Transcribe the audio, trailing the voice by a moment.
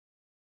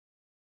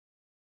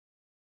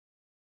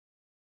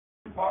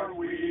part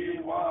we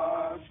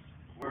watched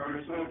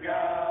were so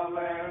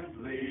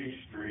gallantly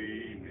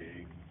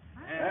streaming,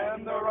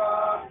 and the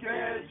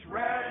rockets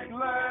red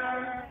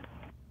glare.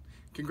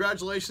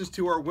 Congratulations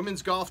to our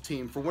women's golf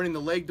team for winning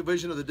the leg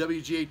division of the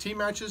WGA team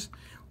matches.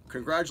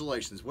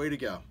 Congratulations, way to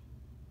go.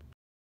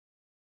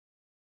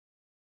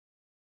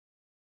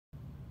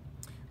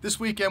 This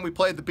weekend we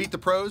played the Beat the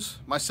Pros.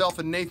 Myself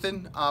and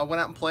Nathan went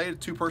out and played a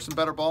two-person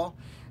better ball,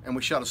 and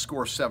we shot a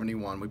score of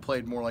 71. We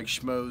played more like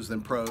schmoes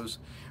than pros.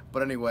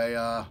 But anyway,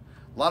 a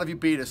lot of you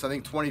beat us. I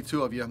think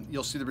 22 of you.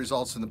 You'll see the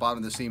results in the bottom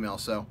of this email,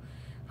 so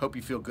hope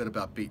you feel good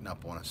about beating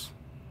up on us.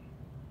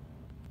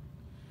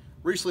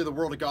 Recently, the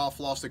world of golf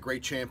lost a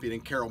great champion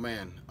in Carol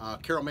Mann.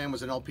 Carol Mann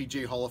was an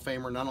LPGA Hall of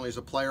Famer, not only as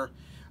a player.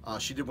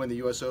 She did win the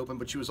U.S. Open,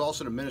 but she was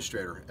also an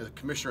administrator, as a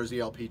commissioner of the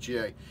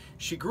LPGA.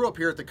 She grew up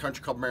here at the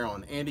Country Club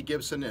Maryland. Andy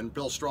Gibson and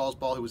Bill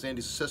Strasball, who was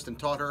Andy's assistant,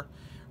 taught her.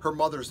 Her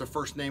mother is the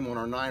first name on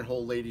our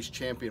 9-hole ladies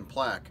champion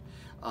plaque.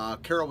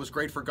 Carol was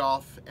great for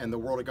golf, and the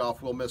world of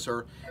golf will miss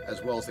her,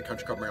 as well as the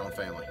Country Club Maryland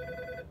family.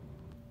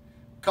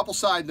 Couple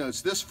side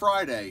notes. This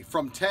Friday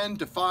from 10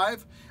 to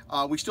 5,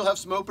 we still have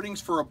some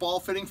openings for a ball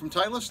fitting from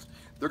Titleist.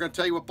 They're going to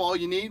tell you what ball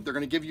you need. They're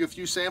going to give you a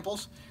few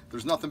samples.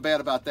 There's nothing bad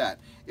about that.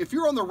 If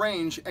you're on the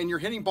range and you're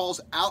hitting balls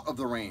out of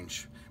the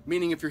range,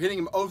 meaning if you're hitting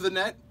them over the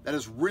net, that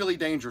is really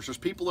dangerous. There's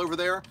people over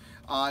there.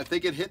 If they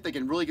get hit, they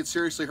can really get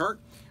seriously hurt.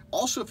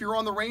 Also, if you're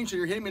on the range and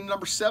you're hitting in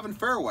number 7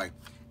 fairway,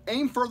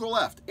 aim further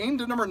left. Aim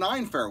to number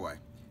 9 fairway.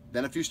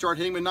 Then if you start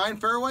hitting with 9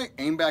 fairway,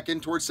 aim back in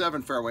towards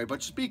 7 fairway.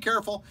 But just be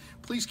careful.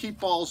 Please keep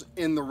balls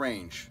in the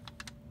range.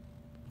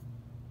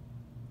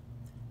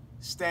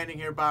 Standing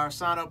here by our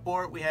sign-up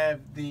board, we have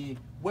the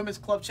Women's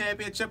Club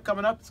Championship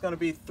coming up. It's going to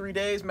be 3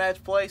 days,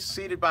 match play,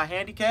 seeded by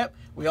handicap.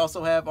 We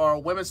also have our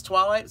Women's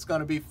Twilight. It's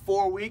going to be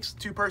 4 weeks,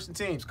 2-person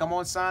teams. Come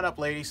on, sign up,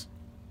 ladies.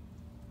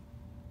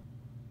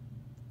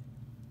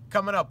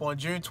 Coming up on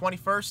June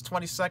 21st,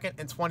 22nd,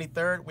 and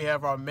 23rd, we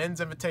have our Men's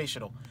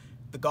Invitational.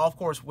 The golf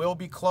course will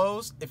be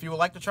closed. If you would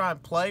like to try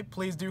and play,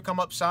 please do come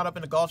up, sign up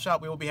in the golf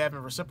shop. We will be having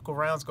reciprocal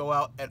rounds go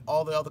out at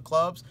all the other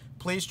clubs.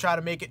 Please try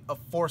to make it a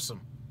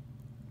foursome.